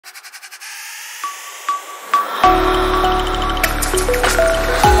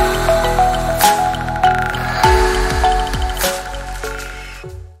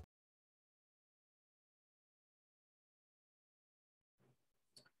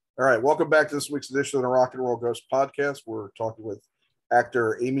All right, welcome back to this week's edition of the Rock and Roll Ghost Podcast. We're talking with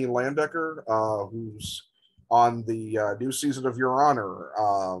actor Amy Landecker, who's on the new season of Your Honor.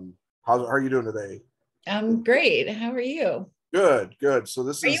 How are you doing today? I'm great. How are you? Good, good. So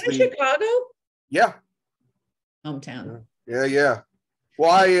this Are is you in Chicago? Yeah. Hometown. Yeah.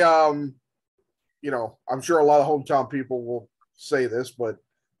 Well, I'm sure a lot of hometown people will say this, but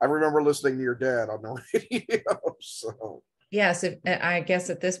I remember listening to your dad on the radio. So Yes, I guess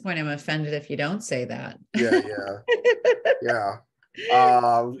at this point I'm offended if you don't say that. Yeah.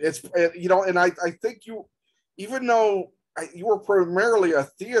 And I think you, even though you were primarily a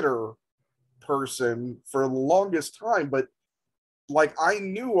theater person for the longest time, but like I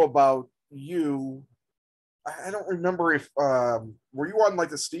knew about you. I don't remember if were you on like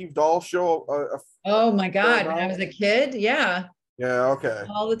the Steve Dahl show? Oh my God, when I was a kid, yeah. Yeah, okay.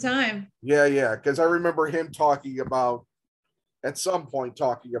 All the time. Yeah, because I remember him at some point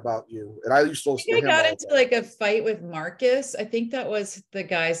talking about you, and I used to listen to him. I got into like a fight with Marcus. I think that was the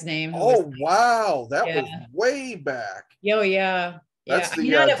guy's name. Wow, that was way back. Yeah. That's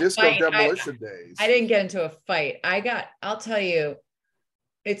the Disco Demolition days. I didn't get into a fight. I'll tell you,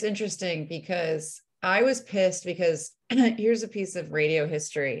 it's interesting because I was pissed because here's a piece of radio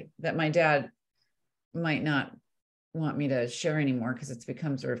history that my dad might not want me to share anymore because it's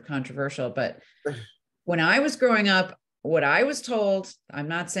become sort of controversial. But when I was growing up, what I was told, I'm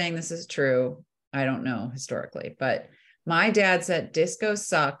not saying this is true, I don't know historically, but my dad said disco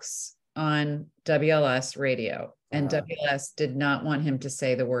sucks on WLS radio, and WLS did not want him to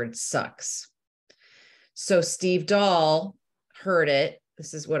say the word sucks. So Steve Dahl heard it.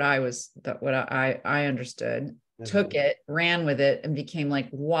 This is what I understood, took it, ran with it, and became like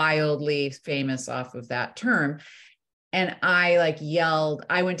wildly famous off of that term. And I like yelled,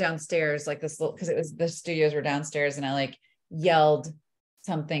 I went downstairs like this little, because it was the studios were downstairs, and I like yelled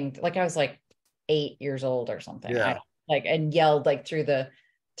something like I was like 8 years old or something. Yeah. And yelled like through the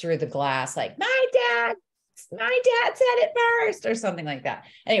glass, like my dad said it first or something like that.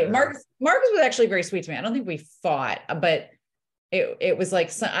 Anyway, Marcus was actually very sweet to me. I don't think we fought, but it was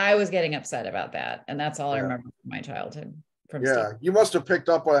like, so I was getting upset about that. And that's all I remember from my childhood. Steve. You must have picked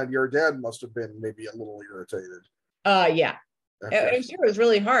up on, your dad must have been maybe a little irritated. Yeah. Okay. I'm sure it was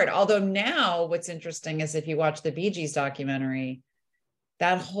really hard. Although now what's interesting is if you watch the Bee Gees documentary,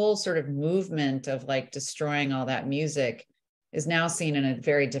 that whole sort of movement of like destroying all that music is now seen in a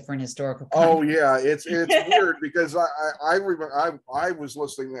very different historical context. Oh yeah, it's weird because I remember I was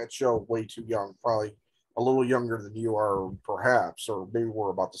listening to that show way too young, probably a little younger than you are, perhaps, or maybe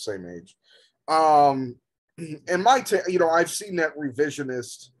we're about the same age. And I've seen that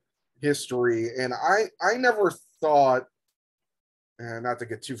revisionist history, and I never thought, and not to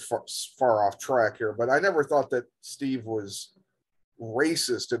get too far off track here, but I never thought that Steve was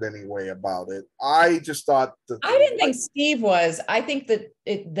racist in any way about it. I just thought that I didn't think Steve was. I think that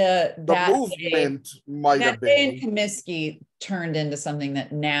the movement might have been. Comiskey turned into something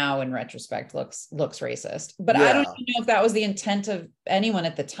that now, in retrospect, looks racist. But I don't even know if that was the intent of anyone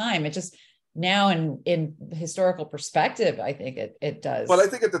at the time. It just now, in historical perspective, I think it does. But I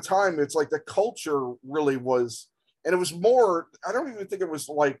think at the time, it's like the culture really was, and it was more. I don't even think it was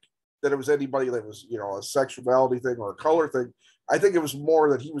like that. It was anybody that was, a sexuality thing or a color thing. I think it was more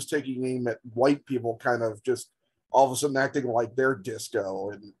that he was taking aim at white people, kind of just all of a sudden acting like they're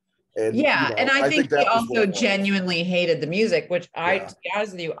disco and and I think he also genuinely hated the music, which to be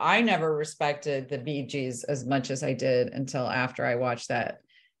honest with you, I never respected the Bee Gees as much as I did until after I watched that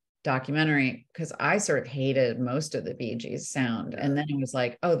documentary, because I sort of hated most of the Bee Gees sound, and then it was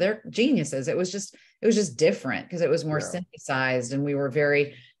like, oh, they're geniuses. It was just different because it was more synthesized, and we were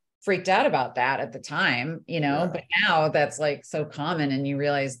very freaked out about that at the time, but now that's like so common, and you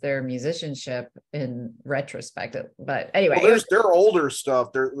realize their musicianship in retrospect. But anyway, their older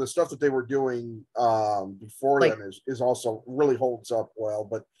stuff, the stuff that they were doing before then is also really holds up well.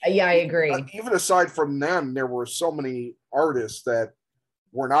 But I agree. Even aside from them, there were so many artists that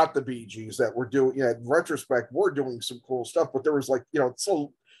were not the Bee Gees that were doing, in retrospect, were doing some cool stuff. But there was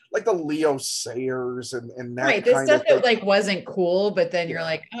so like the Leo Sayers and that right, the stuff that like wasn't cool, but then you're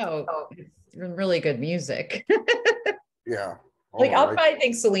like, oh, it's really good music. Yeah. I'll probably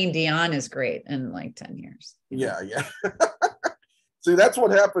think Celine Dion is great in like 10 years. Yeah. See, that's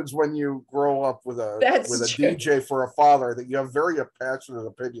what happens when you grow up with a DJ for a father, that you have very passionate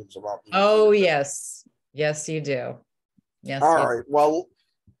opinions about music. Oh, yes. Yes, you do. Yes. All right. Well,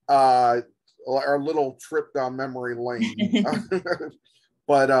 our little trip down memory lane.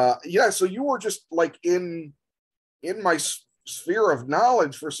 But so you were just like in my sphere of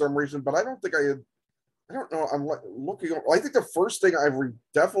knowledge for some reason, but I don't think I I don't know. I'm looking. I think the first thing I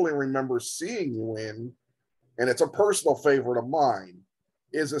definitely remember seeing you in, and it's a personal favorite of mine,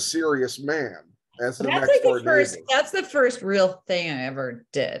 is A Serious Man as the That's next like door the first, neighbor. that's the first real thing I ever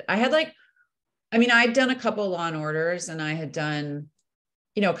did. I had like, I mean, I'd done a couple Law and Orders, and I had done,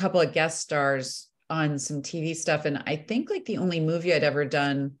 you know, a couple of guest stars on some TV stuff. And I think like the only movie I'd ever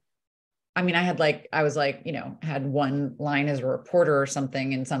done, I mean, I was like, you know, had one line as a reporter or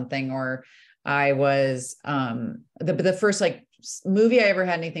something in something, or I was, the first like movie I ever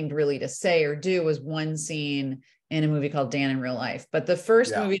had anything really to say or do was one scene in a movie called Dan in Real Life. But the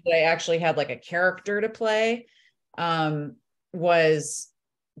first Yeah. movie that I actually had like a character to play, was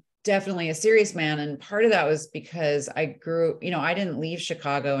definitely A Serious Man. And part of that was because I grew, you know, I didn't leave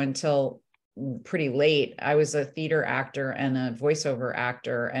Chicago until pretty late. I was a theater actor and a voiceover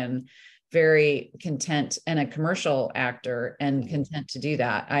actor, and very content, and a commercial actor, and content to do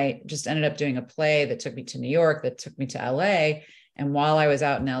that. I just ended up doing a play that took me to New York, that took me to LA. And while I was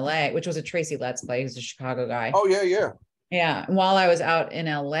out in LA, which was a Tracy Letts play, who's a Chicago guy. Oh yeah, yeah. Yeah. And while I was out in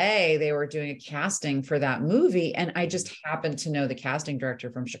LA, they were doing a casting for that movie. And I just happened to know the casting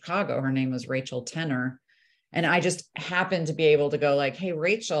director from Chicago. Her name was Rachel Tenner. And I just happened to be able to go like, hey,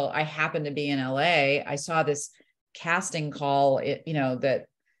 Rachel, I happen to be in LA. I saw this casting call, you know, that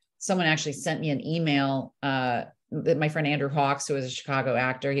someone actually sent me an email, that my friend Andrew Hawks, who was a Chicago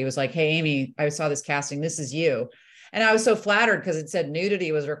actor, he was like, hey, Amy, I saw this casting. This is you. And I was so flattered because it said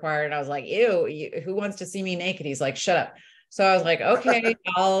nudity was required. And I was like, ew, who wants to see me naked? He's like, shut up. So I was like, okay,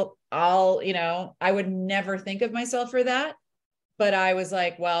 I'll, you know, I would never think of myself for that. But I was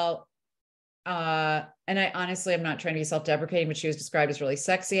like, well, and I honestly, I'm not trying to be self-deprecating, but she was described as really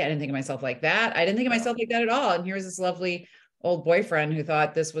sexy. I didn't think of myself like that. I didn't think of myself like that at all. And here's this lovely old boyfriend who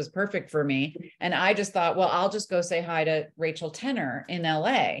thought this was perfect for me. And I just thought, well, I'll just go say hi to Rachel Tenner in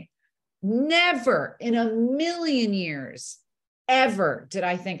LA. Never in a million years ever did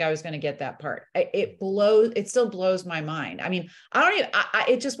I think I was going to get that part. It still blows my mind. I mean,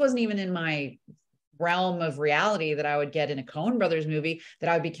 it just wasn't even in my realm of reality that I would get in a Coen Brothers movie, that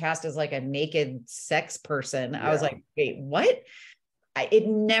I would be cast as like a naked sex person. Yeah. I was like, wait, what? It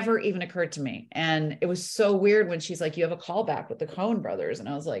never even occurred to me. And it was so weird when she's like, you have a callback with the Coen Brothers. And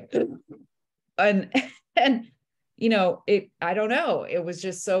I was like, and you know, I don't know. It was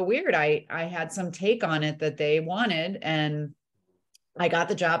just so weird. I had some take on it that they wanted, and I got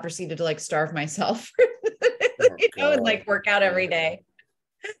the job, proceeded to like starve myself, you know, and like work out every day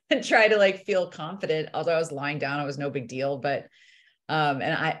and try to like feel confident. Although I was lying down, it was no big deal. But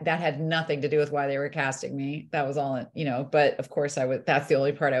that had nothing to do with why they were casting me. That was all, you know, but of course that's the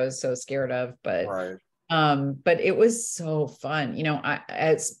only part I was so scared of. But right. But it was so fun, you know.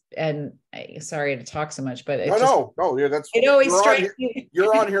 Sorry to talk so much, but no, yeah, that's it always strikes me.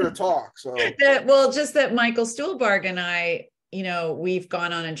 You're on here to talk, so Just that Michael Stuhlbarg and I, you know, we've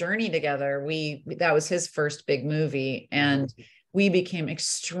gone on a journey together. That was his first big movie, and we became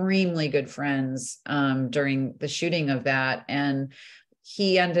extremely good friends during the shooting of that. And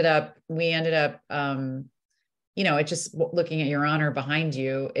we ended up, you know, it just, looking at Your Honor behind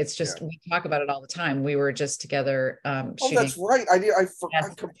you, it's just, we talk about it all the time. We were just together shooting. Oh, that's right. I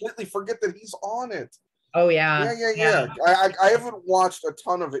completely forget that he's on it. Oh yeah. Yeah. I haven't watched a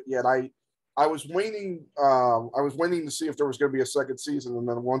ton of it yet. I was waiting to see if there was going to be a second season, and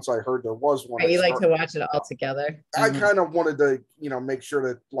then once I heard there was one, you like to watch it all together. I kind of wanted to, you know, make sure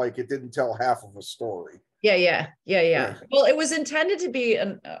that like it didn't tell half of a story. Yeah. Well, it was intended to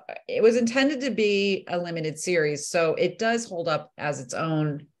be a limited series, so it does hold up as its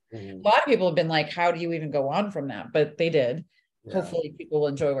own. A lot of people have been like, how do you even go on from that? But they did. Hopefully people will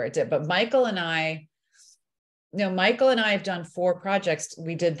enjoy where it did. But Michael and I have done 4 projects.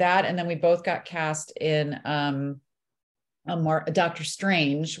 We did that, and then we both got cast in Doctor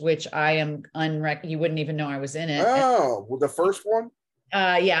Strange, which I am you wouldn't even know I was in it. Oh, well, the first one?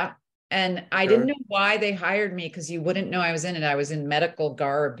 Yeah. And I didn't know why they hired me, because you wouldn't know I was in it. I was in medical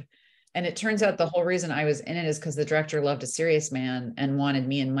garb. And it turns out the whole reason I was in it is because the director loved A Serious Man and wanted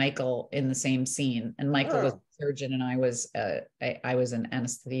me and Michael in the same scene. And Michael was a surgeon, and I was an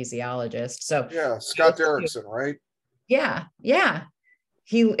anesthesiologist. So yeah, Scott Derrickson, right? Yeah.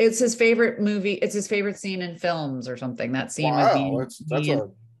 It's his favorite movie. It's his favorite scene in films or something. That scene with me.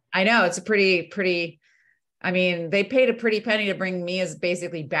 I know, it's a pretty. I mean, they paid a pretty penny to bring me as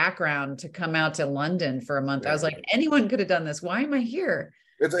basically background to come out to London for a month. I was like, anyone could have done this. Why am I here?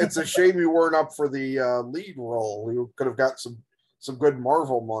 It's a shame you weren't up for the lead role. You could have got some good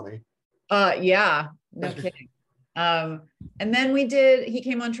Marvel money. Yeah, no kidding. And then he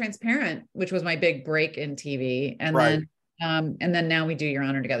came on Transparent, which was my big break in TV. And then And then now we do Your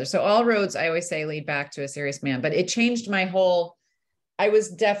Honor together. So all roads, I always say, lead back to A Serious Man, but it changed my whole, I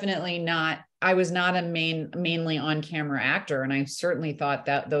was not a mainly on camera actor. And I certainly thought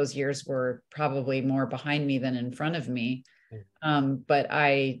that those years were probably more behind me than in front of me. But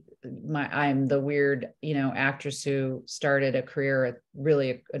I'm the weird, actress who started a career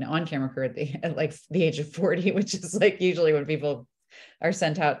an on-camera career at like the age of 40, which is like usually when people are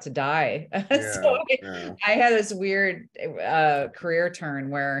sent out to die. So I had this weird career turn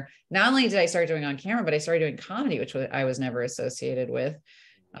where not only did I start doing on camera, but I started doing comedy, which I was never associated with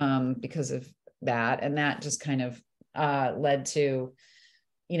because of that. And that just kind of led to,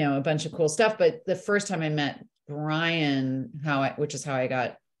 a bunch of cool stuff. But the first time I met Bryan, which is how I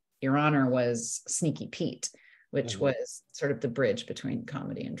got Your Honor, was Sneaky Pete, which was sort of the bridge between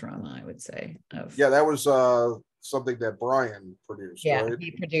comedy and drama, I would say. That was something that Bryan produced. Yeah, right? He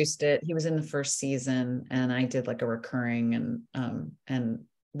produced it. He was in the first season, and I did like a recurring, and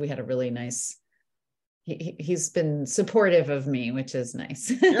we had a really nice. He's been supportive of me, which is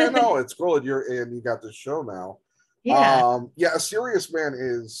nice. No, it's cool. And you got this show now. A Serious Man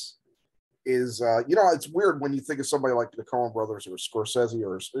is it's weird when you think of somebody like the Coen brothers or Scorsese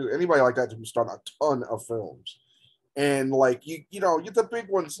or anybody like that who's done a ton of films, and like the big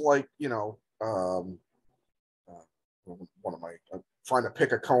ones like one of my I'm trying to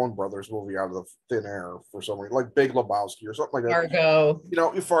pick a Coen brothers movie out of the thin air for some reason, like Big Lebowski or something like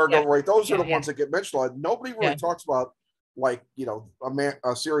that. Fargo, right? Those are the ones that get mentioned. Like, nobody really talks about like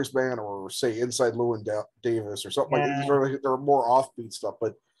a Serious Man or say Inside Llewyn Davis or something like that. They're more offbeat stuff,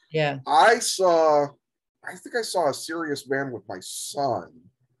 but I think I saw A Serious Man with my son,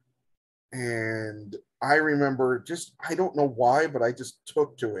 and I remember I don't know why, but I just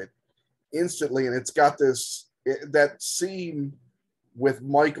took to it instantly, and it's got that scene with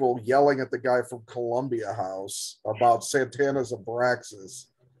Michael yelling at the guy from Columbia House about Santana's Abraxas.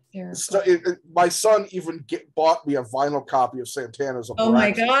 My son even bought me a vinyl copy of Santana's Abraxas. Oh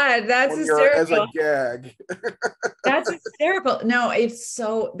my God, that's hysterical. As a gag. That's hysterical. No,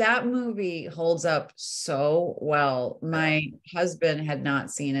 that movie holds up so well. My husband had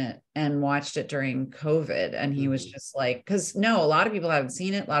not seen it and watched it during COVID, and he was just like, because a lot of people haven't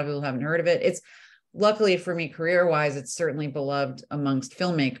seen it. A lot of people haven't heard of it. It's luckily for me, career-wise, it's certainly beloved amongst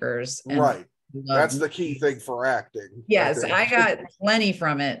filmmakers. Right. That's the key thing for acting. Yes, I got plenty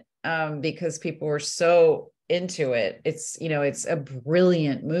from it because people were so into it. It's a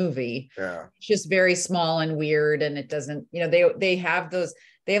brilliant movie. Yeah. It's just very small and weird, and it doesn't, they have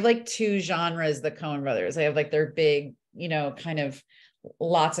like two genres, the Coen brothers. They have like their big, kind of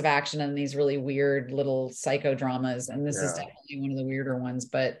lots of action and these really weird little psychodramas, and this is definitely one of the weirder ones.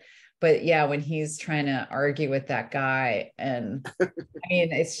 But yeah, when he's trying to argue with that guy, and I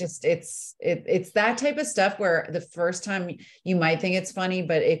mean, it's just, it's that type of stuff where the first time you might think it's funny,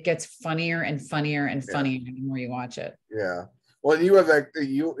 but it gets funnier and funnier and funnier the more you watch it. Yeah. Well, and you have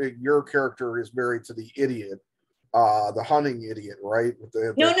your character is married to the idiot, the hunting idiot, right?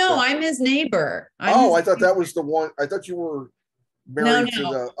 No, I'm his neighbor. I thought that was the one. I thought you were married to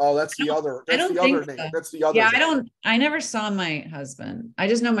the that's the other name. That's the other name. I never saw my husband. I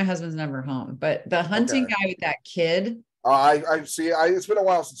just know my husband's never home. But the hunting guy with that kid. I see. It's been a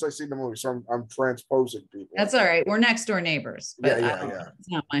while since I've seen the movie, so I'm transposing people. That's all right. We're next door neighbors. But it's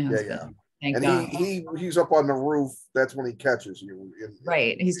not my husband. Thank God. He's up on the roof. That's when he catches you.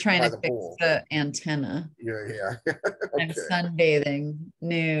 Right. He's trying to fix the antenna. Yeah. I'm sunbathing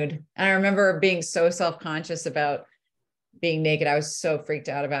nude. I remember being so self-conscious about being naked. I was so freaked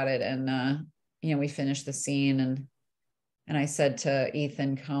out about it. And, we finished the scene and I said to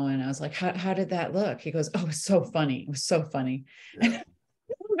Ethan Coen, I was like, how did that look? He goes, oh, it was so funny. It was so funny. Yeah. And I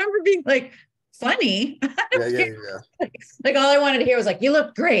remember being like, funny. Like all I wanted to hear was like, you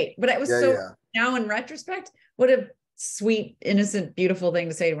look great. But it was now in retrospect, what a sweet, innocent, beautiful thing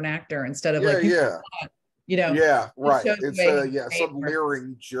to say to an actor instead of right. It's some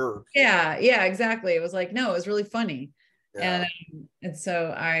leering jerk. Yeah, exactly. It was like, no, it was really funny. Yeah. And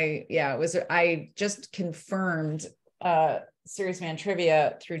so I just confirmed Serious Man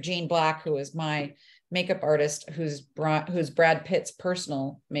trivia through Jean Black, who is my makeup artist, who's Brad Pitt's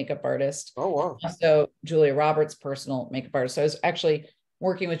personal makeup artist. Oh, wow. Also Julia Roberts' personal makeup artist. So I was actually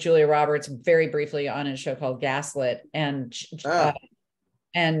working with Julia Roberts very briefly on a show called Gaslit, and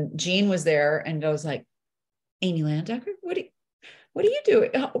Jean was there and goes like, Amy Landecker, what are you doing?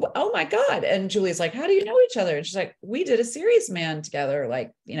 Oh my God. And Julie's like, how do you know each other? And she's like, we did A Serious Man together,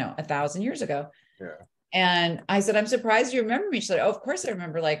 1,000 years ago. Yeah. And I said, I'm surprised you remember me. She's like, oh, of course I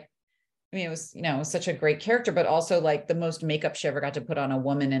remember. Like, I mean, it was, you know, it was such a great character, but also like the most makeup she ever got to put on a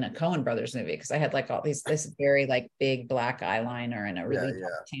woman in a Coen Brothers movie. Cause I had like all this very like big black eyeliner and a really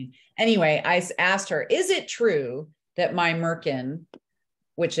dark tan. Anyway, I asked her, is it true that my merkin,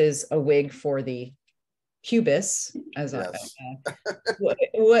 which is a wig for the pubis, as Yes.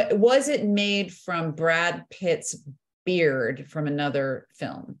 was it made from Brad Pitt's beard from another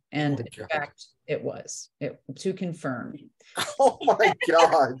film? And in fact, it was. To confirm. Oh my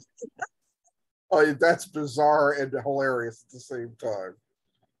God. Oh, that's bizarre and hilarious at the same time.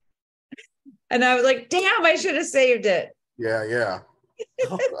 And I was like, damn, I should have saved it. Yeah.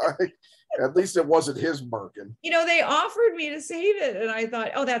 At least it wasn't his merkin. You know, they offered me to save it, and I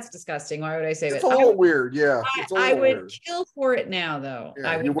thought, oh, that's disgusting. Why would I save it? It's a little weird, yeah. I would kill for it now, though.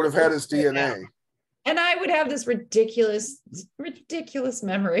 Yeah, you would have had his DNA. And I would have this ridiculous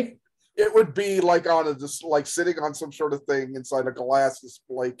memory. It would be like like sitting on some sort of thing inside a glass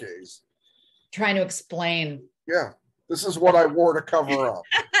display case. Trying to explain. Yeah, this is what I wore to cover up.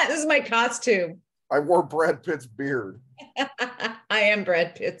 This is my costume. I wore Brad Pitt's beard. I am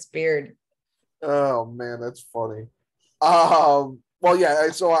Brad Pitt's beard. Oh man, that's funny. Well, yeah.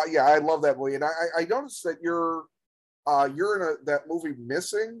 So I love that movie, and I noticed that you're in that movie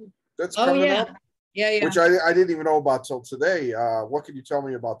Missing that's coming up. Yeah. Which I didn't even know about till today. What can you tell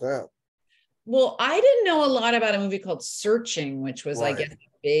me about that? Well, I didn't know a lot about a movie called Searching, which was, I guess, a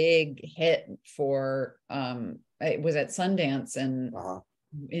big hit for, it was at Sundance and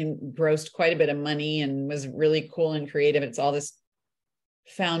grossed quite a bit of money and was really cool and creative. It's all this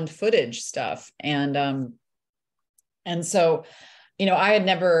found footage stuff. And so, you know, I had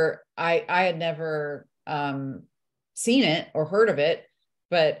never seen it or heard of it,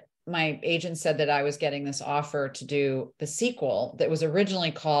 but my agent said that I was getting this offer to do the sequel that was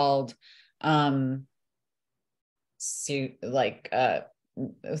originally called what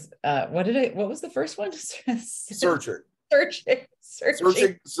was the first one? Searching. So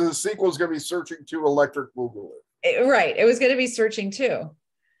the sequel is going to be Searching 2 Electric Boogaloo. Right. It was going to be Searching 2.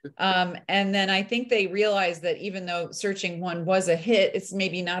 And then I think they realized that even though Searching 1 was a hit, it's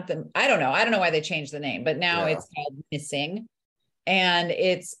maybe not I don't know why they changed the name, but now it's called Missing. And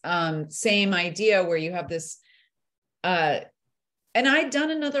it's same idea where you have this and I'd done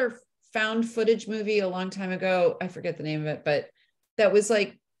another found footage movie a long time ago. I forget the name of it, but that was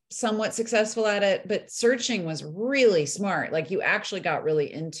like somewhat successful at it. But Searching was really smart. Like you actually got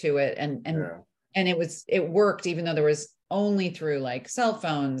really into it and it worked, even though there was only through like cell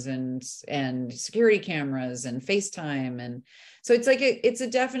phones and security cameras and FaceTime. And so it's like it's a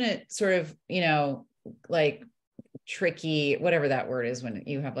definite sort of, you know, like tricky, whatever that word is, when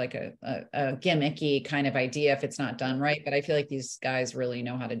you have like a gimmicky kind of idea if it's not done right. But I feel like these guys really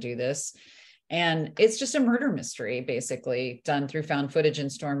know how to do this. And it's just a murder mystery, basically, done through found footage. And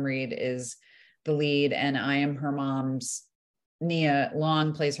Storm Reed is the lead, and I am her mom's. Nia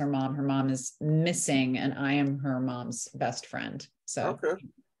Long plays her mom. Her mom is missing, and I am her mom's best friend. So,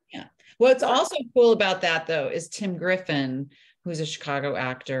 yeah. What's also cool about that, though, is Tim Griffin, who's a Chicago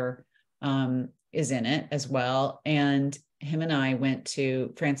actor, is in it as well. And him and I went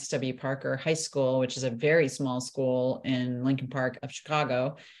to Francis W. Parker High School, which is a very small school in Lincoln Park of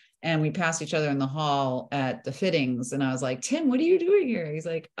Chicago. And we passed each other in the hall at the fittings. And I was like, Tim, what are you doing here? He's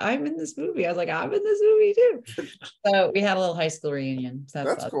like, I'm in this movie. I was like, I'm in this movie too. So we had a little high school reunion. So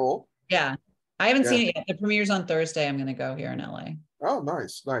that's cool. Yeah. I haven't seen it yet. The premiere's on Thursday. I'm going to go here in LA. Oh,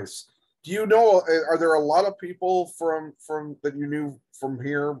 nice. Do you know, are there a lot of people from that you knew from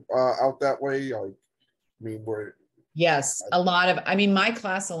here out that way? Like, I mean, yes, a lot of, I mean, my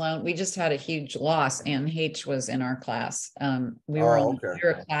class alone, we just had a huge loss. Anne H was in our class. We were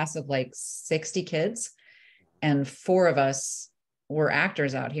a class of like 60 kids, and 4 of us were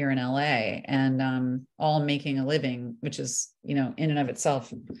actors out here in LA, and all making a living, which is, you know, in and of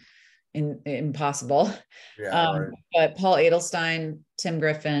itself impossible. But Paul Adelstein, Tim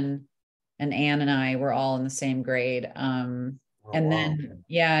Griffin, and Anne and I were all in the same grade. Then,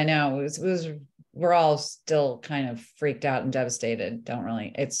 I know it was we're all still kind of freaked out and devastated.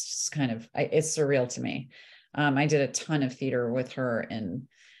 It's just kind of, it's surreal to me. I did a ton of theater with her in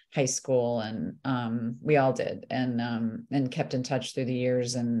high school, and we all did, and kept in touch through the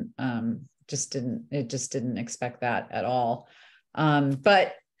years, and just didn't expect that at all.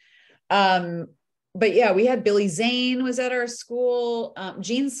 But yeah, we had Billy Zane was at our school.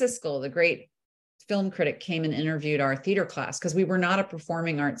 Gene Siskel, the great film critic, came and interviewed our theater class, because we were not a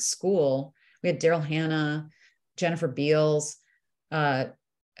performing arts school. We had Daryl Hannah, Jennifer Beals, David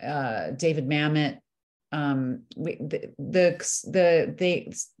Mamet,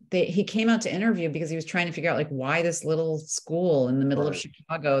 he came out to interview because he was trying to figure out like why this little school in the middle of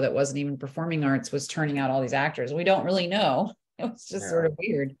Chicago that wasn't even performing arts was turning out all these actors. We don't really know. It was just sort of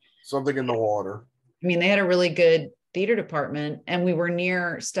weird. Something in the water. I mean, they had a really good theater department, and we were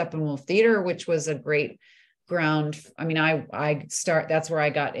near Steppenwolf Theater, which was a great ground. I mean, that's where I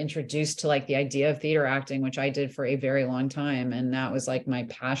got introduced to like the idea of theater acting, which I did for a very long time. And that was like my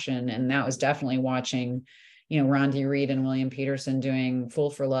passion. And that was definitely watching, Rondi Reed and William Peterson doing Fool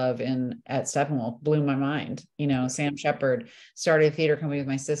for Love at Steppenwolf blew my mind. Sam Shepard started a theater company with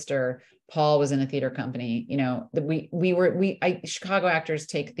my sister. Paul was in a theater company. Chicago actors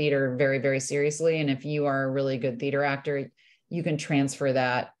take theater very, very seriously. And if you are a really good theater actor, you can transfer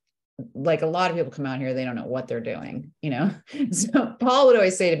that. Like a lot of people come out here, they don't know what they're doing, So Paul would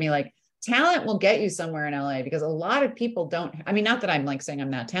always say to me, like, talent will get you somewhere in LA, because a lot of people don't, I mean, not that I'm like saying I'm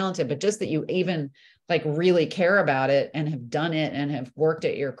not talented, but just that you even like really care about it and have done it and have worked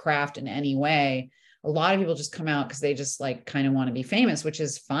at your craft in any way. A lot of people just come out because they just like kind of want to be famous, which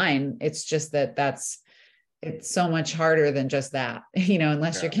is fine. It's just that it's so much harder than just that,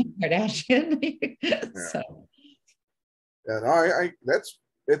 unless you're Kim Kardashian. So. And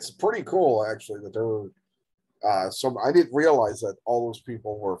it's pretty cool actually that there were I didn't realize that all those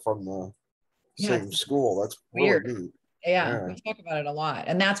people were from the same school. That's weird. Really neat. Yeah, we talk about it a lot.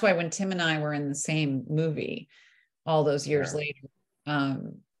 And that's why when Tim and I were in the same movie all those years later,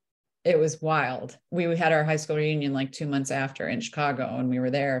 it was wild. We had our high school reunion like 2 months after in Chicago, and we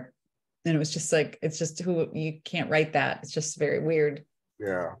were there. And it was just like, it's just you can't write that. It's just very weird.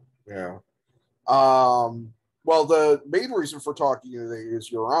 Yeah. Well, the main reason for talking today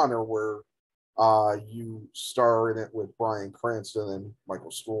is Your Honor, where you star in it with Bryan Cranston and Michael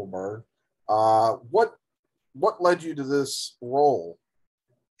Stuhlbarg. What led you to this role?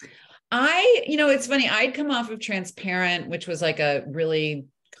 It's funny. I'd come off of Transparent, which was like a really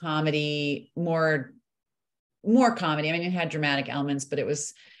comedy, more comedy. I mean, it had dramatic elements, but it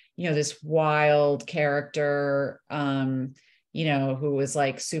was, this wild character, who was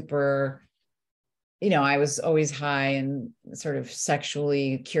like super, I was always high and sort of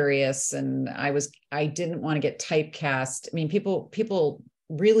sexually curious, and I didn't want to get typecast. I mean, people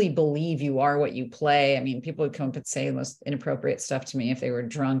really believe you are what you play. I mean, people would come up and say the most inappropriate stuff to me if they were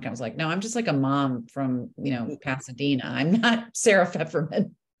drunk. I was like, no, I'm just like a mom from, Pasadena. I'm not Sarah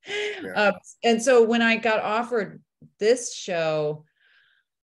Pfefferman. Yeah. And so when I got offered this show,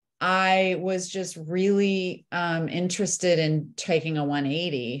 I was just really interested in taking a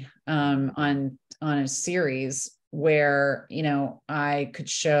 180 on a series where, I could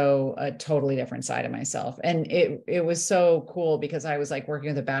show a totally different side of myself. And it was so cool because I was like working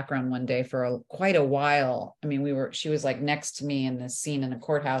with the background one day for quite a while. I mean, she was like next to me in this scene in a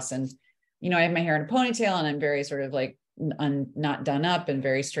courthouse, and, I have my hair in a ponytail and I'm very sort of like not done up and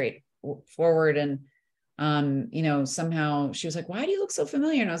very straightforward. And, somehow she was like, why do you look so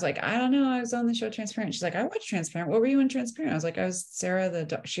familiar? And I was like, I don't know. I was on the show Transparent. She's like, I watched Transparent. What were you in Transparent? I was like, I was Sarah,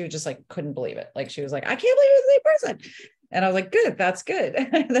 she was just like, couldn't believe it. Like, she was like, I can't believe it's the same person. And I was like, good, that's good.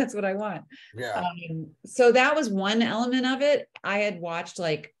 That's what I want. Yeah. So that was one element of it. I had watched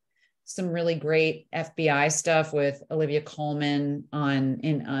like some really great FBI stuff with Olivia Colman on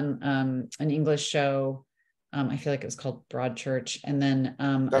an English show. I feel like it was called Broadchurch. And then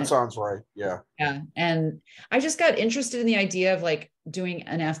that sounds right. Yeah. Yeah. And I just got interested in the idea of like doing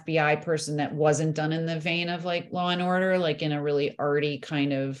an FBI person that wasn't done in the vein of like Law and Order, like in a really arty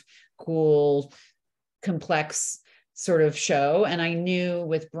kind of cool, complex sort of show. And I knew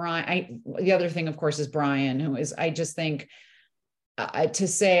with Bryan, the other thing, of course, is Bryan, who is, I just think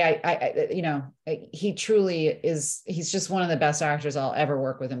he truly is, he's just one of the best actors I'll ever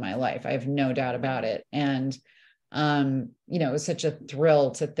work with in my life. I have no doubt about it. And, it was such a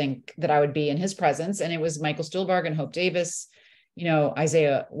thrill to think that I would be in his presence. And it was Michael Stuhlbarg and Hope Davis,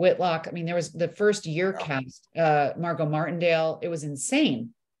 Isaiah Whitlock. I mean, there was the first year cast, Margot Martindale. It was insane.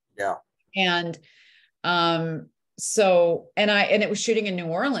 Yeah. And, it was shooting in New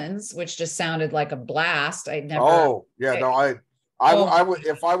Orleans, which just sounded like a blast. I would,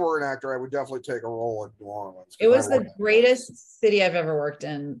 if I were an actor, I would definitely take a role in New Orleans. It was the greatest city I've ever worked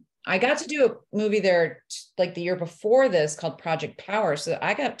in. I got to do a movie there like the year before this called Project Power. So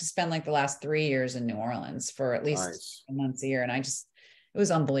I got to spend like the last 3 years in New Orleans for at least months a year. And it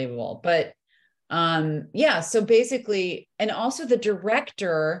was unbelievable. But so basically, and also the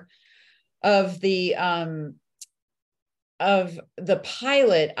director of the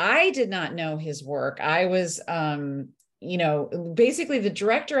pilot, I did not know his work. I was, basically the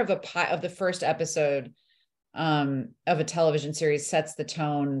director of the first episode of a television series sets the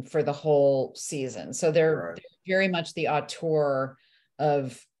tone for the whole season. So they're very much the auteur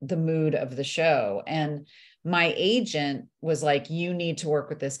of the mood of the show. And my agent was like, you need to work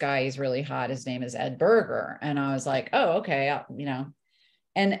with this guy. He's really hot. His name is Ed Berger. And I was like, oh, okay.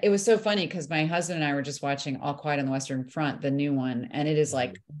 And it was so funny because my husband and I were just watching All Quiet on the Western Front, the new one, and it is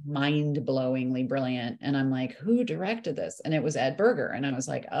like mind-blowingly brilliant. And I'm like, who directed this? And it was Ed Berger. And I was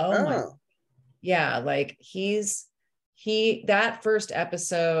like, oh my, yeah, like that first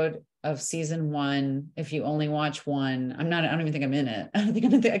episode of season 1, if you only watch one, I don't even think I'm in it. I don't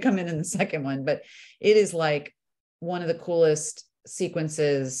think I come in the second one, but it is like one of the coolest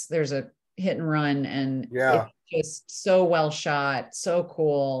sequences. There's a hit and run, and it's just so well shot, so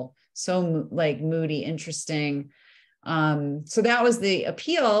cool, so like moody, interesting. So that was the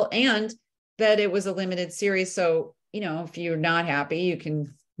appeal, and that it was a limited series. So, if you're not happy, you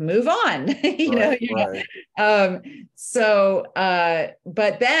can move on. But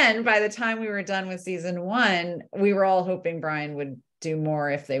then by the time we were done with season 1, we were all hoping Bryan would do more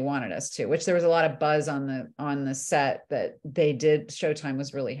if they wanted us to, which there was a lot of buzz on the set that they did. Showtime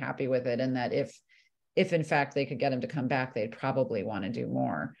was really happy with it, and that if in fact they could get him to come back, they'd probably want to do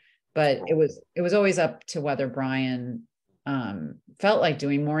more. But it was always up to whether Bryan felt like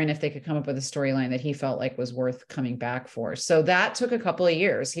doing more, and if they could come up with a storyline that he felt like was worth coming back for. So that took a couple of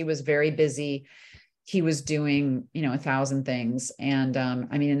years. He was very busy. He was doing 1,000 things. And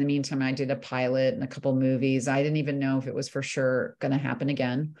in the meantime, I did a pilot and a couple movies. I didn't even know if it was for sure going to happen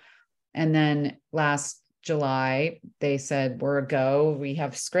again. And then last July, they said, we're a go. We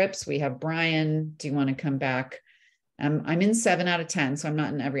have scripts. We have Bryan. Do you want to come back? I'm in 7 out of 10, so I'm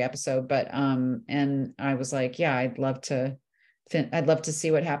not in every episode, but and I was like, yeah, I'd love to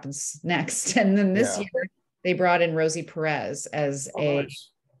see what happens next. And then this year they brought in Rosie Perez as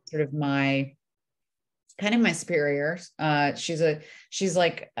sort of my superior. She's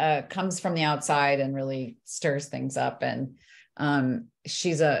like comes from the outside and really stirs things up, and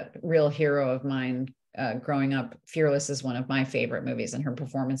she's a real hero of mine. Growing up, Fearless is one of my favorite movies, and her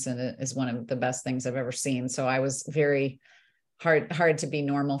performance in it is one of the best things I've ever seen. So I was very hard to be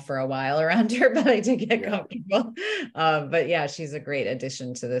normal for a while around her, but I did get comfortable. But yeah, she's a great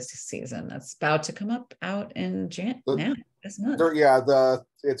addition to this season. That's about to come out in this month.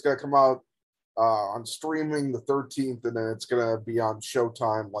 It's going to come out on streaming the 13th, and then it's going to be on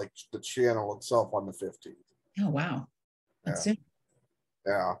Showtime, like the channel itself, on the 15th. Oh wow, that's soon.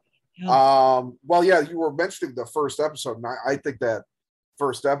 Yeah. You were mentioning the first episode, and I think that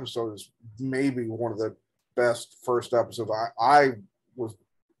first episode is maybe one of the best first episodes. I was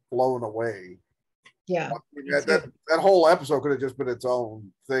blown away. Yeah. That whole episode could have just been its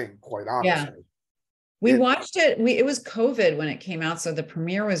own thing, quite honestly. Yeah. We watched it. It was COVID when it came out, so the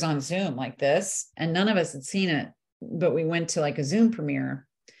premiere was on Zoom like this, and none of us had seen it, but we went to like a Zoom premiere.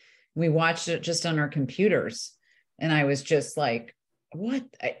 We watched it just on our computers, and I was just like, what,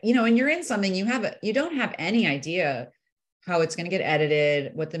 and you're in something, you don't have any idea how it's going to get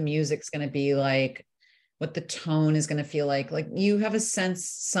edited, what the music's going to be like, what the tone is going to feel like you have a sense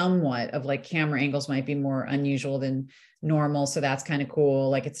somewhat of like camera angles might be more unusual than normal. So that's kind of cool.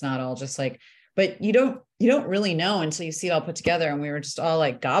 Like, it's not all just like, but you don't really know until you see it all put together. And we were just all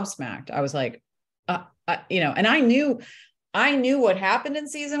like gobsmacked. I was like, and I knew what happened in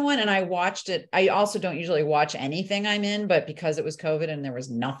season 1, and I watched it. I also don't usually watch anything I'm in, but because it was COVID and there was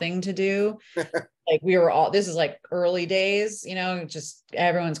nothing to do, like this is like early days, just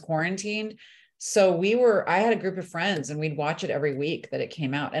everyone's quarantined. So I had a group of friends, and we'd watch it every week that it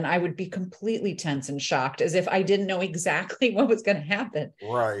came out. And I would be completely tense and shocked, as if I didn't know exactly what was going to happen.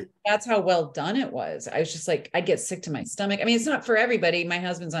 Right. That's how well done it was. I was just like, I'd get sick to my stomach. I mean, it's not for everybody. My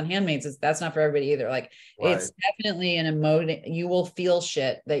husband's on Handmaids. That's not for everybody either. Like, It's definitely an emotion. You will feel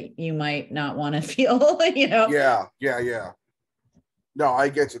shit that you might not want to feel, Yeah. No, I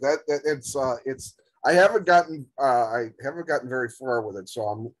get you. That it's I haven't gotten very far with it, so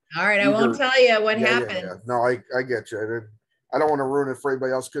I'm all right. I won't tell you what happened. Yeah. No, I get you. I don't want to ruin it for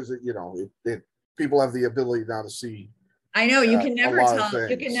anybody else, because people have the ability now to see. I know you can never tell.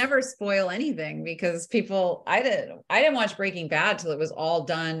 You can never spoil anything, because I didn't watch Breaking Bad till it was all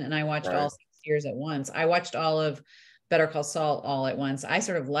done, and I watched all 6 years at once. I watched all of Better Call Saul all at once. I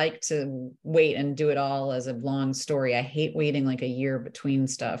sort of like to wait and do it all as a long story. I hate waiting like a year between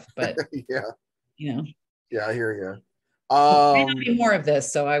stuff, but yeah. Yeah, I hear you. I need more of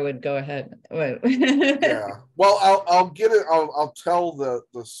this, so I would go ahead. Yeah. Well, I'll get it. I'll tell the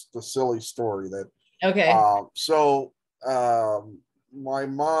silly story that. Okay. My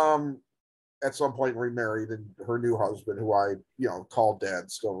mom at some point remarried, and her new husband, who I call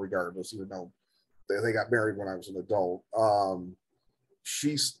dad still, regardless, even though they got married when I was an adult.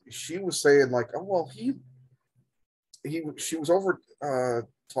 She was saying like, oh well, she was over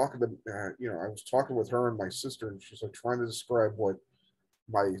talking to I was talking with her and my sister, and she's like trying to describe what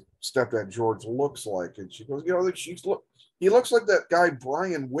my stepdad George looks like, and she goes, he looks like that guy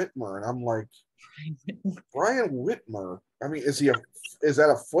Brian Whitmer, and I'm like, Brian Whitmer. I mean, is that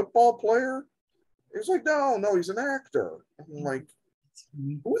a football player? He's like, no, he's an actor. I'm like,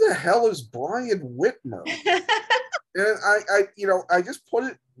 who the hell is Brian Whitmer? And I just put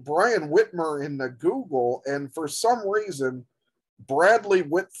it Brian Whitmer in the Google, and for some reason, Bradley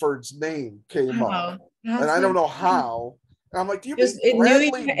Whitford's name came up, and I don't know how. And I'm like, do you mean Bradley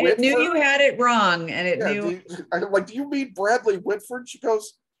Whitford? It knew you had it wrong, and it knew. I'm like, do you mean Bradley Whitford? She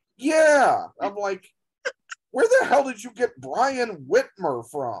goes, yeah. I'm like, where the hell did you get Brian Whitmer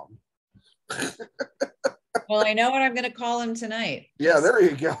from? Well, I know what I'm going to call him tonight. Yeah, there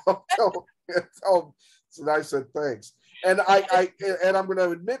you go. So I said thanks, and I'm going to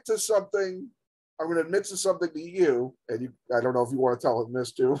admit to something. I'm going to admit to something to you, and I don't know if you want to tell him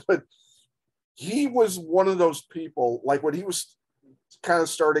this too, but he was one of those people. Like when he was kind of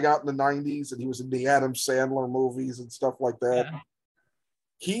starting out in the '90s, and he was in the Adam Sandler movies and stuff like that. Yeah.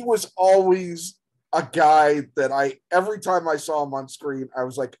 He was always a guy that every time I saw him on screen, I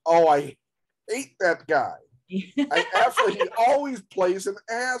was like, oh, I hate that guy. He always plays an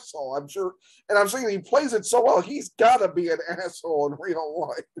asshole, I'm sure. And I'm saying he plays it so well, he's got to be an asshole in real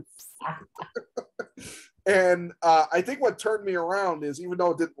life. And I think what turned me around is, even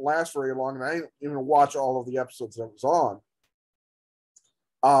though it didn't last very long, and I didn't even watch all of the episodes that it was on,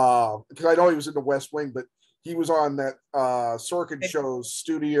 because I know he was in the West Wing, but he was on that Sorkin show's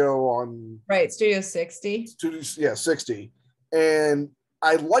Studio on... Right, Studio 60. 60. And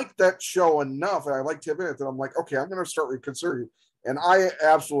I liked that show enough, and I liked him in it, that I'm like, okay, I'm going to start reconsidering. And I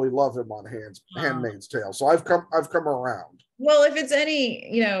absolutely love him on Handmaid's Tale. So I've come around. Well, if it's any,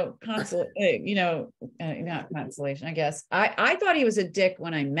 not consolation, I guess. I thought he was a dick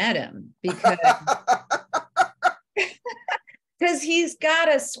when I met him because he's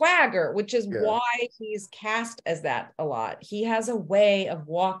got a swagger, which is why he's cast as that a lot. He has a way of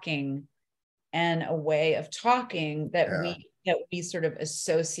walking and a way of talking that we sort of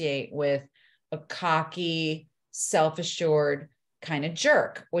associate with a cocky, self-assured kind of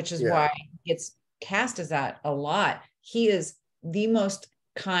jerk, which is why he gets cast as that a lot. He is the most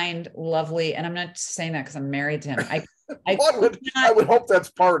kind, lovely, and I'm not saying that because I'm married to him. I would hope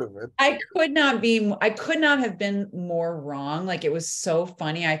that's part of it. I could not have been more wrong. Like, it was so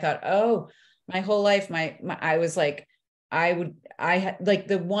funny. I thought, oh, my whole life, I was like, I had like,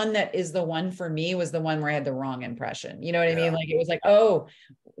 the one that is the one for me was the one where I had the wrong impression. You know what I mean? Like, it was like, oh,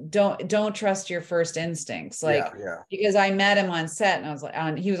 don't trust your first instincts. Like, because I met him on set, and I was like,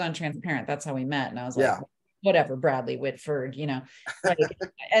 he was on Transparent. That's how we met. And I was like, whatever, Bradley Whitford, like,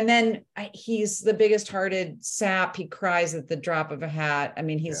 and then he's the biggest hearted sap. He cries at the drop of a hat. I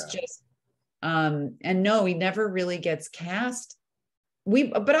mean, he's just, and no, he never really gets cast. By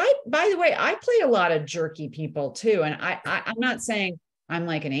the way, I play a lot of jerky people too. And I'm not saying I'm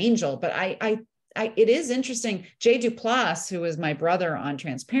like an angel, but it is interesting. Jay Duplass, who was my brother on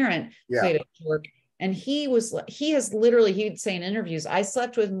Transparent, played a jerk. And he'd say in interviews, I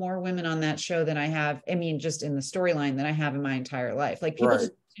slept with more women on that show than I have, just in the storyline, than I have in my entire life. Like, people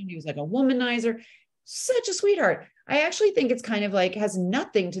just assumed he was like a womanizer, such a sweetheart. I actually think it's kind of like has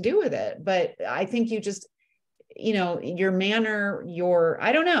nothing to do with it. But I think you just, your manner,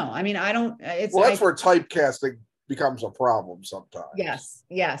 I don't know. I mean, that's where typecasting becomes a problem sometimes. Yes.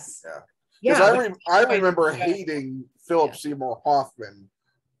 Yes. Yeah. Because I remember hating Philip Seymour Hoffman,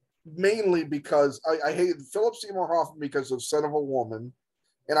 mainly because I hated Philip Seymour Hoffman because of Son of a Woman,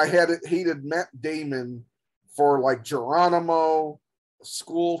 and I hated Matt Damon for like Geronimo,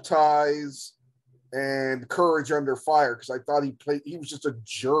 School Ties, and Courage Under Fire, because I thought he was just a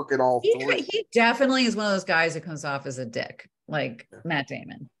jerk in all three. He definitely is one of those guys who comes off as a dick, like Matt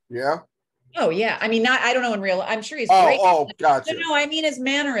Damon. Yeah. Oh yeah, I mean, I don't know in real. I'm sure he's great. Oh, gotcha. No, I mean his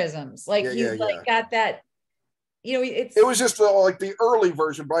mannerisms, like got that. It was just the early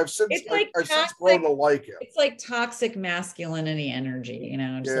version, but I've since grown to like it. It's like toxic masculinity energy,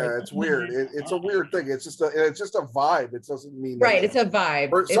 it's weird. It's a weird thing. It's just a vibe. It doesn't mean it's a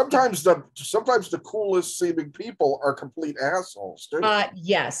vibe. Or sometimes the coolest seeming people are complete assholes too.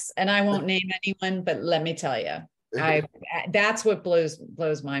 Yes, and I won't name anyone, but let me tell you, that's what blows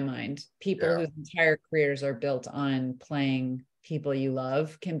my mind. People whose entire careers are built on playing people you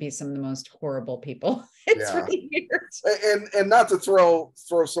love can be some of the most horrible people. It's really weird. And not to throw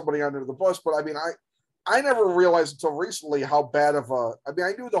somebody under the bus, but I mean, I never realized until recently how bad of a. I mean,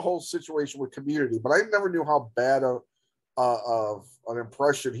 I knew the whole situation with Community, but I never knew how bad of an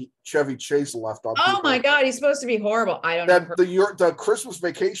impression Chevy Chase left on Oh people. my God, he's supposed to be horrible. I don't That know. the Christmas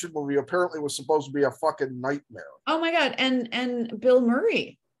Vacation movie apparently was supposed to be a fucking nightmare. Oh my God, and Bill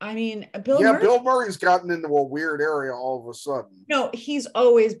Murray. I mean, Bill Murray. Bill Murray's gotten into a weird area all of a sudden. No, he's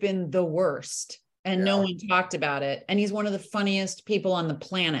always been the worst, and no one talked about it. And he's one of the funniest people on the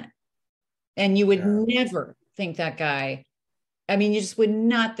planet. And you would never think that guy. I mean, you just would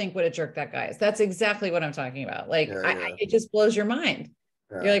not think what a jerk that guy is. That's exactly what I'm talking about. Like, it just blows your mind.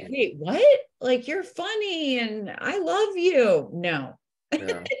 Yeah. You're like, wait, what? Like, you're funny and I love you. No.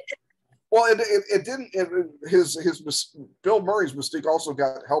 Yeah. Well, it didn't. His Bill Murray's mystique also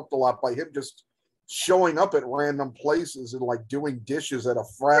got helped a lot by him just showing up at random places and like doing dishes at a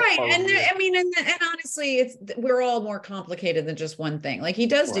frat party. And I mean, and honestly, we're all more complicated than just one thing. Like he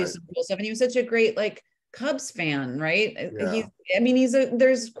does do some cool stuff, and he was such a great like Cubs fan, right? Yeah.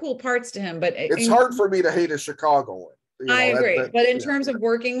 There's cool parts to him, but it's hard for me to hate a Chicagoan. I agree. But in terms of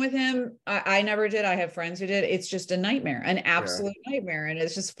working with him, I never did. I have friends who did. It's just a nightmare, an absolute nightmare. And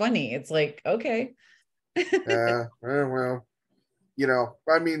it's just funny. It's like, okay. Yeah. Well,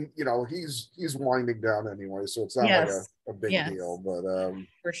 I mean, he's winding down anyway, so it's not like a big deal. But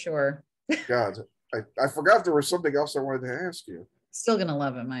for sure. God, I forgot there was something else I wanted to ask you. Still gonna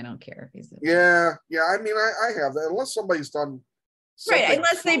love him. I don't care if he's yeah. I mean, I have that unless somebody's done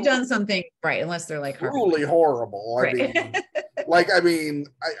unless they've done something unless they're like truly horrible. Right. I mean,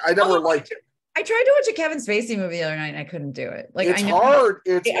 I never liked. I tried to watch a Kevin Spacey movie the other night and I couldn't do it. Like it's hard.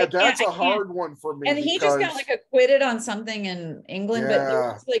 That's a hard one for me. And he just got like acquitted on something in England, but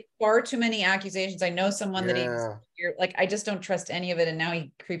there was like far too many accusations. I know someone that he's like, I just don't trust any of it, and now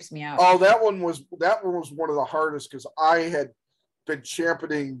he creeps me out. Oh, that one was one of the hardest because I had been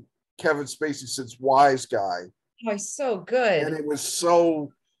championing Kevin Spacey since Wise Guy. Oh, he's so good. And it was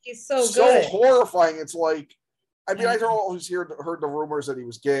he's so good. Horrifying. It's like, I mean, I always heard the rumors that he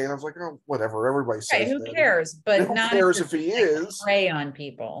was gay, and I was like, oh, whatever. Everybody says who cares? But who cares if he is? Prey on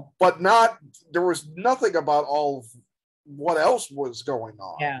people. But there was nothing about all of what else was going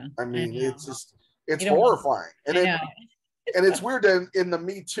on. Yeah. I mean, it's horrifying. And it's weird that in the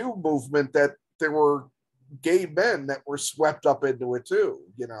Me Too movement that there were gay men that were swept up into it too,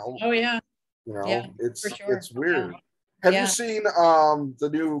 Oh yeah. It's weird. Have you seen the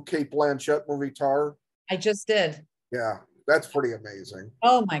new Cate Blanchett movie Tar? I just did. Yeah, that's pretty amazing.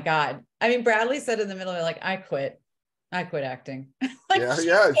 Oh my God. I mean, Bradley said in the middle, like, I quit acting.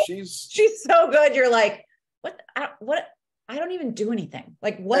 She's so good. You're like, what? I don't even do anything.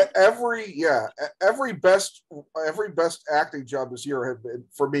 Like what? Every best acting job this year have been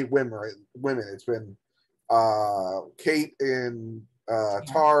for me women. It's been Kate in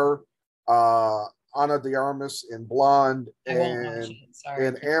Tar, Ana de Armas in Blonde, and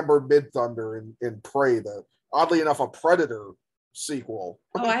Amber Midthunder in Prey, oddly enough a Predator sequel.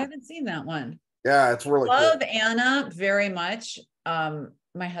 Oh, I haven't seen that one. Yeah, it's really love cool. Anna very much.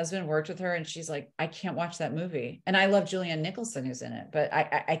 My husband worked with her and she's like, I can't watch that movie. And I love Julianne Nicholson who's in it, but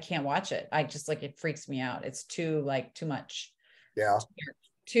I can't watch it. I just like, it freaks me out. It's too much. Yeah.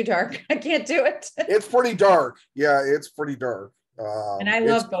 Too dark. I can't do it. It's pretty dark. Yeah, it's pretty dark. And I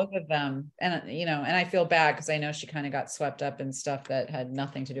love both of them. And, and I feel bad because I know she kind of got swept up in stuff that had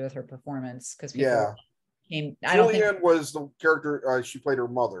nothing to do with her performance. Because Julianne was the character, she played her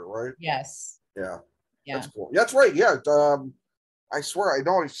mother, right? Yes. Yeah. That's cool. That's right. Yeah. I swear, I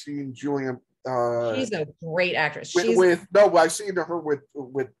know I've seen Julianne. She's a great actress. I've seen her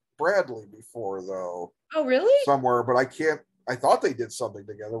with Bradley before, though. Oh, really? Somewhere, but I thought they did something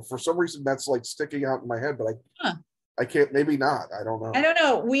together. For some reason, that's like sticking out in my head, but I can't, maybe not. I don't know. I don't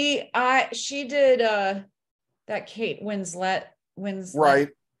know. She did that Kate Winslet. Right.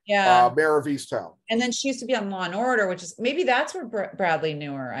 Yeah. Mayor of Easttown. And then she used to be on Law and Order, which is maybe that's where Bradley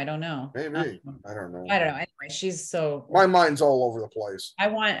knew her. I don't know. Maybe. I don't know. Anyway, she's so. My mind's all over the place.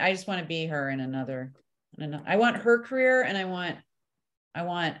 I just want to be her in another. I want her career, and I want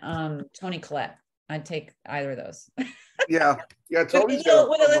Toni Collette. I'd take either of those. Yeah. Tony's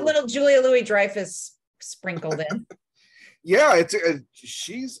with a little Julia Louis-Dreyfus sprinkled in. Yeah,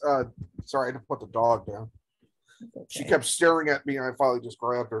 she's sorry, I had to put the dog down. Okay. She kept staring at me and I finally just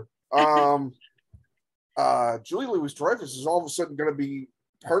grabbed her. Julia Louis-Dreyfus is all of a sudden going to be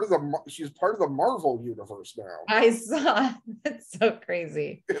she's part of the Marvel universe now. I saw. It's so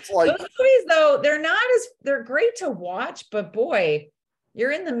crazy. It's like those movies though, they're great to watch, but boy,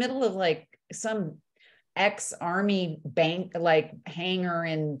 you're in the middle of like some ex-army bank like hangar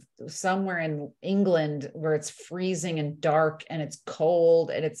in somewhere in England where it's freezing and dark and it's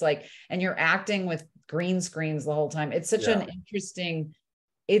cold and it's like, and you're acting with green screens the whole time. It's such an interesting,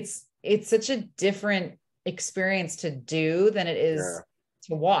 it's such a different experience to do than it is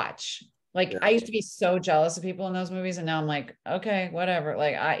to watch. Like I used to be so jealous of people in those movies, and now I'm like, okay, whatever.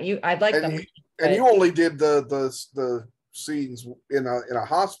 Like I'd like them. And you only did the scenes in a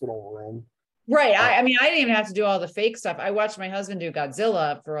hospital room. Right. I mean, I didn't even have to do all the fake stuff. I watched my husband do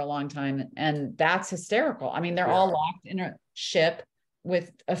Godzilla for a long time, and that's hysterical. I mean, they're all locked in a ship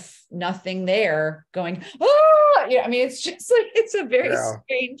with nothing there going, oh, yeah. I mean, it's just like, it's a very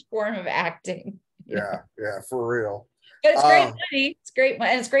strange form of acting. Yeah, for real. But it's great money. It's great,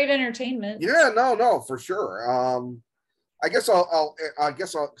 and it's great entertainment. Yeah, no, for sure. I guess I'll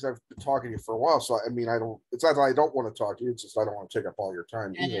because I've been talking to you for a while. So I mean, it's not that I don't want to talk to you. It's just I don't want to take up all your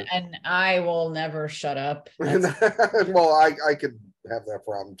time either. And I will never shut up. Well, I could have that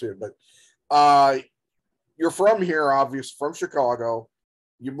problem too. But you're from here, obviously from Chicago.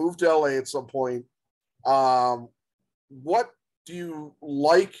 You moved to LA at some point. What do you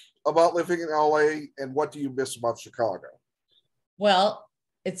like about living in LA, and what do you miss about Chicago? Well,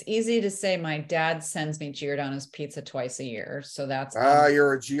 it's easy to say my dad sends me Giordano's pizza twice a year. So that's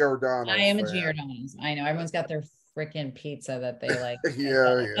you're a Giordano's. I am a Giordano's. I know everyone's got their freaking pizza that they like.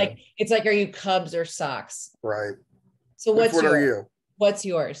 Yeah. Like it's like, are you Cubs or Sox? Right. So what are you? What's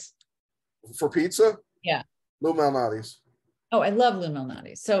yours? For pizza? Yeah. Lou Malnati's. Oh, I love Lou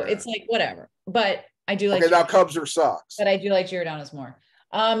Malnati's. So it's like whatever. But I do like now Cubs or Sox. But I do like Giordano's more.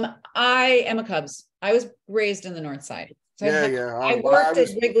 I am a Cubs. I was raised in the North Side. So I worked at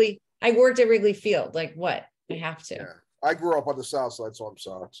Wrigley. I worked at Wrigley Field. Like what? I have to. Yeah. I grew up on the South Side, so I'm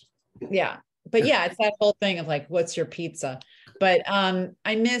Sox. Yeah. But yeah, it's that whole thing of like, what's your pizza? But I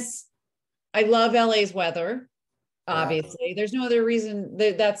love LA's weather. Obviously, there's no other reason.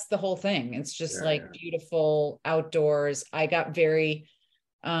 That's the whole thing. It's just beautiful outdoors. I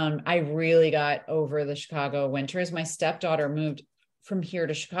really got over the Chicago winters. My stepdaughter moved from here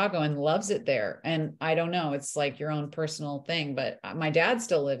to Chicago and loves it there. And I don't know, it's like your own personal thing, but my dad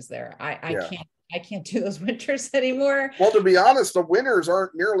still lives there. I can't do those winters anymore. Well, to be honest, the winters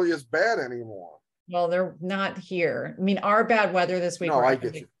aren't nearly as bad anymore. Well, they're not here. I mean, our bad weather this week. No, I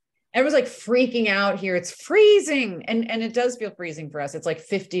get you. Everyone's like freaking out here. It's freezing. And it does feel freezing for us. It's like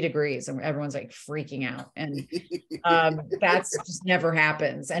 50 degrees and everyone's like freaking out. And that's just never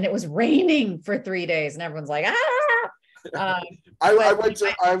happens. And it was raining for 3 days and everyone's like, I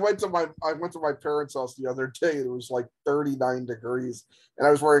went to my parents' house the other day. It was like 39 degrees and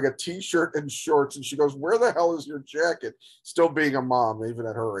I was wearing a t-shirt and shorts, and she goes, "Where the hell is your jacket?" Still being a mom, even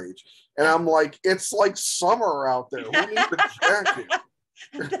at her age. And I'm like, it's like summer out there. Who needs a jacket?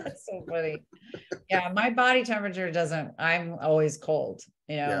 That's so funny. Yeah, my body temperature I'm always cold,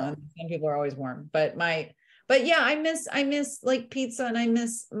 and some people are always warm. But yeah, I miss like pizza, and I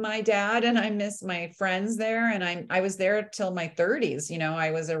miss my dad, and I miss my friends there. And I was there till my 30s.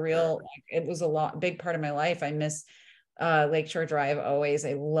 I was it was a big part of my life. I miss Lakeshore Drive always.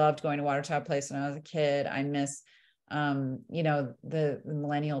 I loved going to Watertower Place when I was a kid. I miss the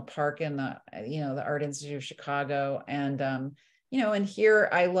Millennial Park and the Art Institute of Chicago. And and here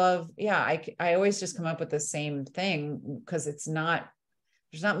I love, I always just come up with the same thing because there's not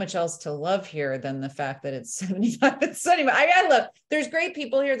much else to love here than the fact that it's 75 and sunny. But I love, there's great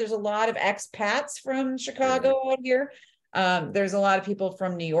people here. There's a lot of expats from Chicago out here. There's a lot of people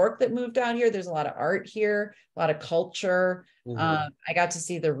from New York that moved out here. There's a lot of art here, a lot of culture. I got to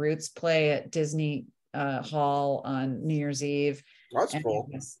see the Roots play at Disney Hall on New Year's Eve. That's cool.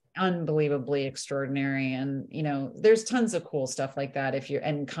 It was unbelievably extraordinary. And, there's tons of cool stuff like that.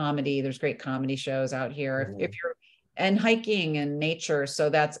 And comedy, there's great comedy shows out here. If you're, and hiking and nature. So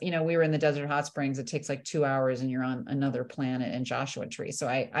that's, we were in the Desert Hot Springs. It takes like 2 hours and you're on another planet in Joshua Tree. So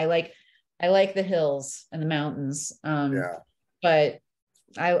I like the hills and the mountains. But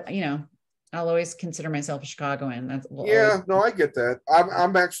I'll always consider myself a Chicagoan. I get that.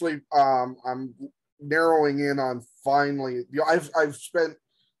 I'm actually, I'm narrowing in on finally, I've spent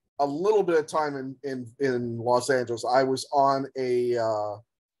a little bit of time in Los Angeles. I was on a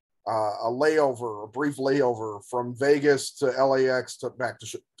brief layover from Vegas to LAX to back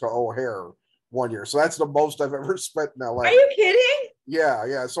to O'Hare 1 year. So that's the most I've ever spent in LA. Are you kidding?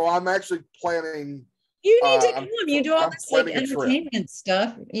 Yeah. So I'm actually planning. You need to come. You do all this like entertainment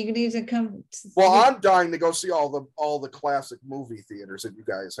stuff. You need to come. Well, I'm dying to go see all the classic movie theaters that you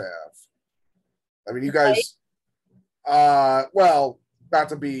guys have. I mean, you guys. Well, not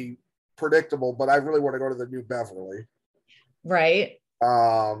to be predictable, but I really want to go to the New Beverly. Right.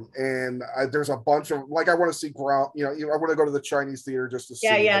 And there's a bunch of I want to see ground. I want to go to the Chinese theater just to see.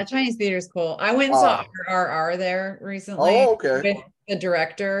 Yeah. Chinese theater is cool. I went and saw RRR there recently. Oh, okay. With the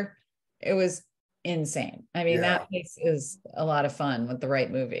director. It was insane. I mean, Yeah. that place is a lot of fun with the right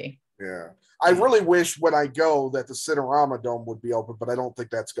movie. Yeah. I really wish when I go that the Cinerama Dome would be open, but I don't think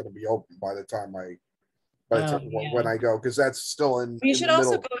that's going to be open by the time when I go, because that's still in You in should the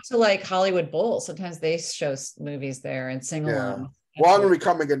also middle. go to like Hollywood Bowl. Sometimes they show movies there and sing Yeah. along. Well, I'm going to be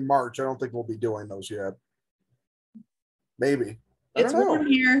coming in March. I don't think we'll be doing those yet. Maybe. I It's don't know. warm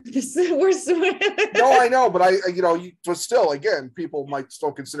here. No, I know, but but still, again, people might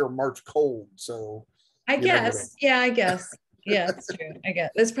still consider March cold. So I you never know. guess. Yeah, I guess. Yeah, that's true. I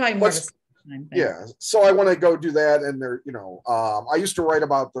guess it's probably more of a time thing. Yeah, so I want to go do that, and I used to write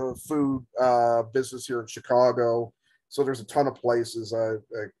about the food business here in Chicago, so there's a ton of places. A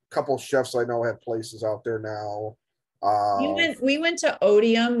couple of chefs I know have places out there now. We went to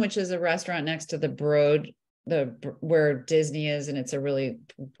Odium, which is a restaurant next to the Broad, where Disney is, and it's a really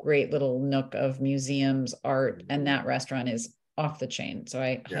great little nook of museums, art, and that restaurant is off the chain. So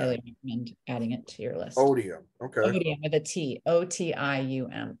I highly recommend adding it to your list. Odium, okay. Odium with a T,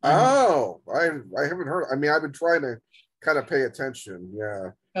 Otium. Oh, I haven't heard. I mean, I've been trying to kind of pay attention.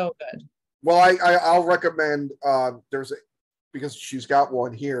 Yeah. Oh, good. Well, I'll recommend. Because she's got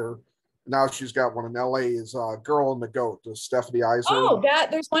one here. Now she's got one in LA. Is Girl and the Goat, the Stephanie Iser. Oh,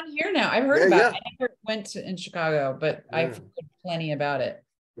 there's one here now. I've heard about it. I never went in Chicago, but I've heard plenty about it.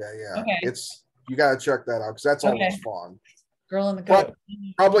 Yeah. Okay. You got to check that out because that's always fun. Girl and the Goat.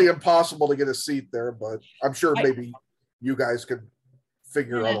 Probably impossible to get a seat there, but I'm sure maybe you guys could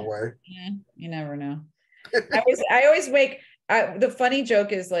figure out a way. Yeah, you never know. I always the funny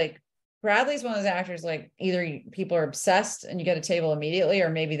joke is like Bradley's one of those actors, like either people are obsessed and you get a table immediately, or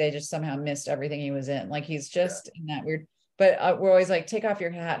maybe they just somehow missed everything he was in. Like he's just in that weird, but we're always like, take off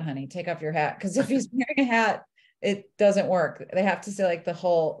your hat, honey, take off your hat. Cause if he's wearing a hat, it doesn't work. They have to say like the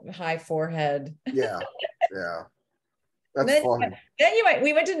whole high forehead. Yeah. That's funny. Then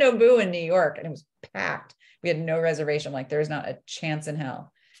we went to Nobu in New York and it was packed. We had no reservation. Like there's not a chance in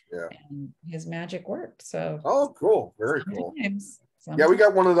hell. Yeah. And his magic worked. So. Oh, cool. Very cool. Sometimes. Yeah, we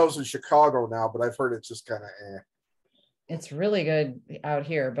got one of those in Chicago now, but I've heard it's just kind of It's really good out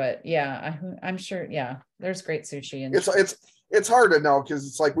here, but yeah, I'm sure. Yeah, there's great sushi, and it's hard to know because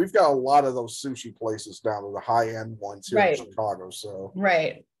it's like we've got a lot of those sushi places down to the high end ones here in Chicago. So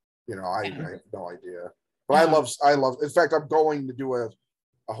I have no idea, but I love. In fact, I'm going to do a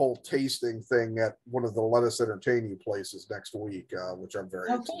whole tasting thing at one of the Let Us Entertain You places next week, which I'm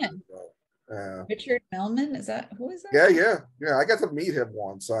very excited about. Richard Melman, who is that? Yeah. I got to meet him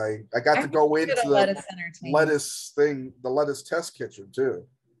once. I got to go into the lettuce test kitchen too.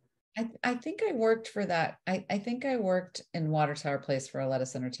 I think I worked for that. I think I worked in Water Tower Place for a Let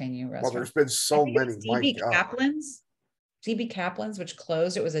Us Entertain You restaurant. Well, there's been so many. DB Kaplan's, which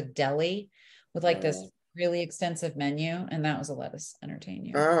closed. It was a deli with like this really extensive menu, and that was a Let Us Entertain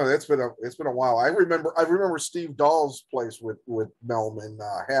You. Oh, it's been a while. I remember Steve Dahl's place with Melman,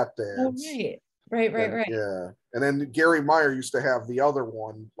 Hat Dance. Oh, right. Yeah, and then Gary Meyer used to have the other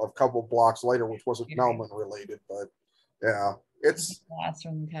one a couple blocks later, which wasn't Melman related, but yeah, it's blast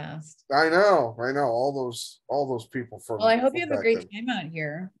from the past. I know. All those people from. Well, I hope you have a great time out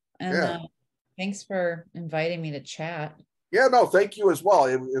here, and thanks for inviting me to chat. Yeah, no, thank you as well.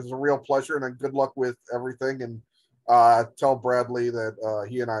 It was a real pleasure, and good luck with everything. And tell Bradley that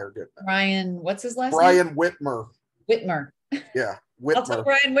he and I are good. Brian, what's his last name? Brian Whitmer. Yeah, Whitmer. I'll tell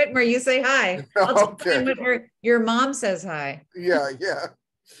Brian Whitmer you say hi. I'll tell Brian Whitmer your mom says hi. Yeah.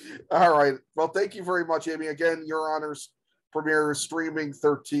 All right. Well, thank you very much, Amy. Again, Your Honor's premiere is streaming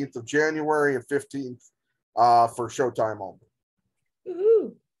 13th of January and 15th for Showtime only.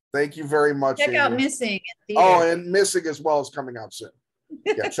 Woohoo. Thank you very much. Check Amy. out Missing. In theater. Oh, and Missing as well is coming out soon.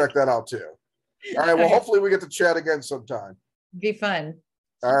 Yeah, check that out too. All right. Well, hopefully we get to chat again sometime. Be fun.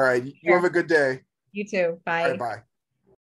 All right. You have a good day. You too. Bye. All right, bye.